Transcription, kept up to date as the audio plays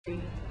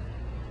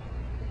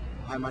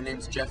Hi, my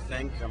name's Jeff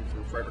Fink. I'm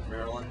from Frederick,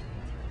 Maryland.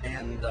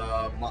 And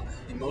the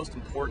most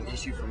important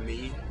issue for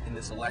me in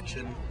this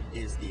election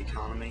is the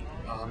economy.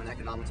 I'm an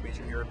economics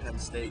major here at Penn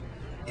State.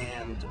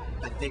 And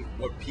I think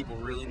what people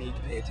really need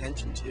to pay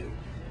attention to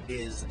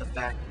is the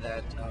fact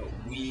that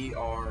we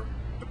are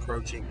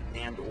approaching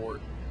and/or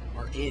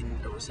are in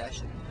a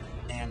recession.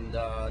 And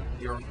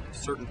there are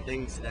certain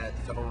things that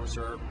the Federal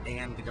Reserve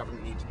and the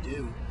government need to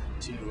do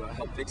to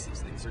help fix these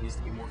things. There needs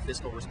to be more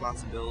fiscal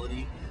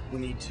responsibility. We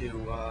need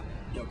to,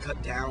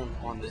 cut down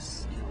on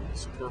this,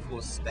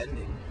 superfluous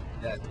spending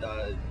that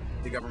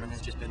the government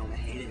has just been on a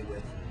heyday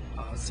with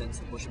since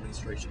the Bush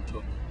administration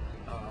took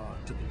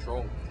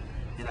control.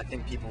 And I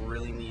think people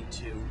really need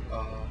to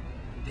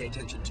pay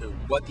attention to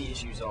what the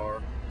issues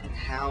are and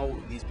how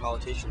these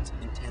politicians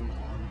intend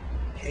on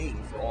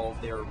paying for all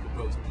of their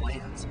proposed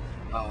plans.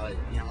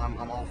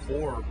 I'm all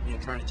for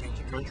trying to change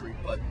the country,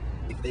 but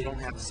if they don't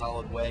have a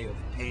solid way of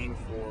paying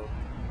for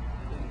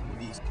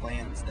these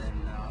plans, then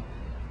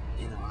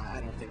I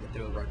don't think that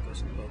they're the right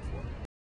person to vote for.